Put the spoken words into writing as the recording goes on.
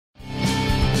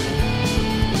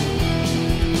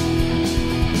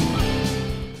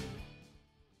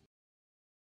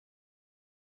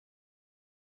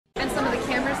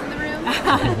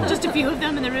Just a few of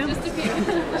them in the room? Just a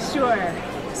few. Sure.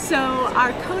 So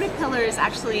our Codapillars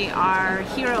actually are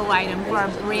hero item for our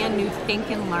brand new Think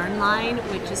and Learn line,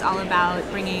 which is all about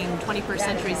bringing 21st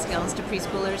century skills to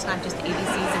preschoolers, not just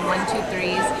ABCs and 1, 2,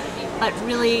 3s, but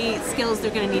really skills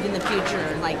they're going to need in the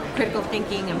future, like critical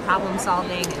thinking and problem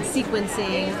solving and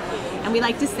sequencing. And we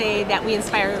like to say that we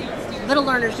inspire little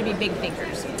learners to be big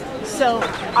thinkers. So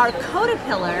our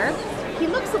Codapillar, he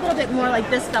looks a little bit more like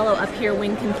this fellow up here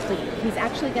when complete. He's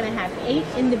actually going to have 8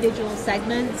 individual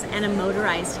segments and a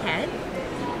motorized head.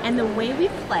 And the way we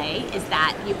play is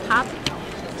that you pop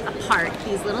apart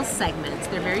these little segments.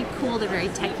 They're very cool, they're very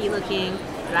techy looking.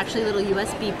 They're actually little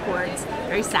USB ports,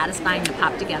 very satisfying to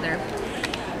pop together.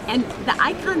 And the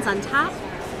icons on top,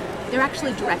 they're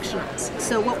actually directionals.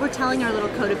 So what we're telling our little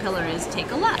Codapillar is take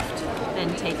a left,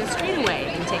 then take a straightaway,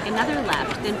 then take another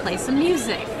left, then play some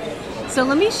music. So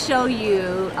let me show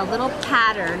you a little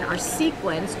pattern or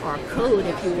sequence or code,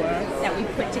 if you will, that we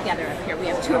put together up here. We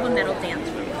have 2 of them that'll dance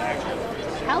for you.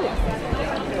 Tell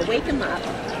them. We'll wake them up.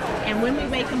 And when we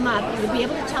wake them up, you'll be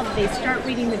able to tell that they start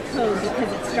reading the code because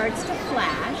it starts to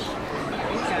flash. There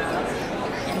we go.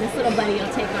 And this little buddy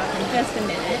will take off in just a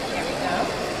minute. There we go.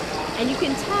 And you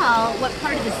can tell what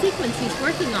part of the sequence he's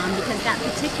working on because that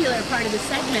particular part of the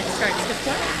segment starts to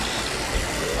flash.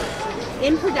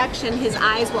 In production, his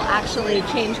eyes will actually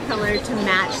change color to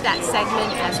match that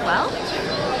segment as well.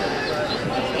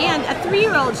 And a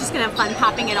 3-year-old is just going to have fun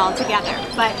popping it all together.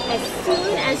 But as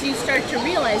soon as you start to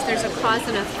realize there's a cause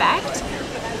and effect,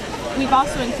 we've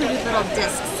also included little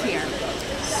discs here.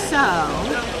 So,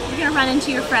 you're going to run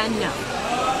into your friend? No.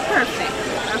 Perfect.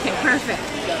 Okay, perfect.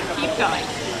 Keep going.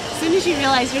 As soon as you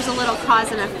realize there's a little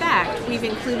cause and effect, we've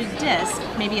included discs,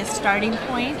 maybe a starting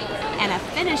point and a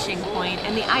finishing point,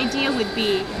 and the idea would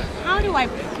be, how do I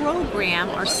program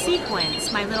or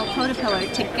sequence my little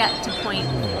Codapillar to get to point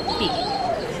B?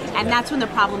 And that's when the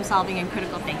problem solving and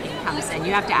critical thinking comes in.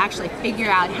 You have to actually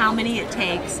figure out how many it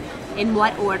takes, in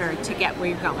what order to get where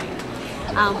you're going.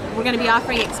 We're going to be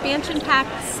offering expansion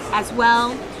packs as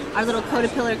well. Our little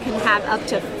Codapillar can have up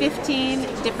to 15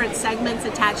 different segments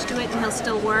attached to it and he'll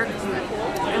still work.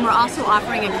 And we're also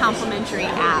offering a complimentary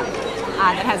app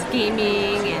that has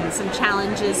gaming and some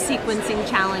challenges, sequencing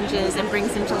challenges, and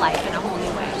brings them to life in a whole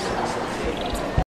new way.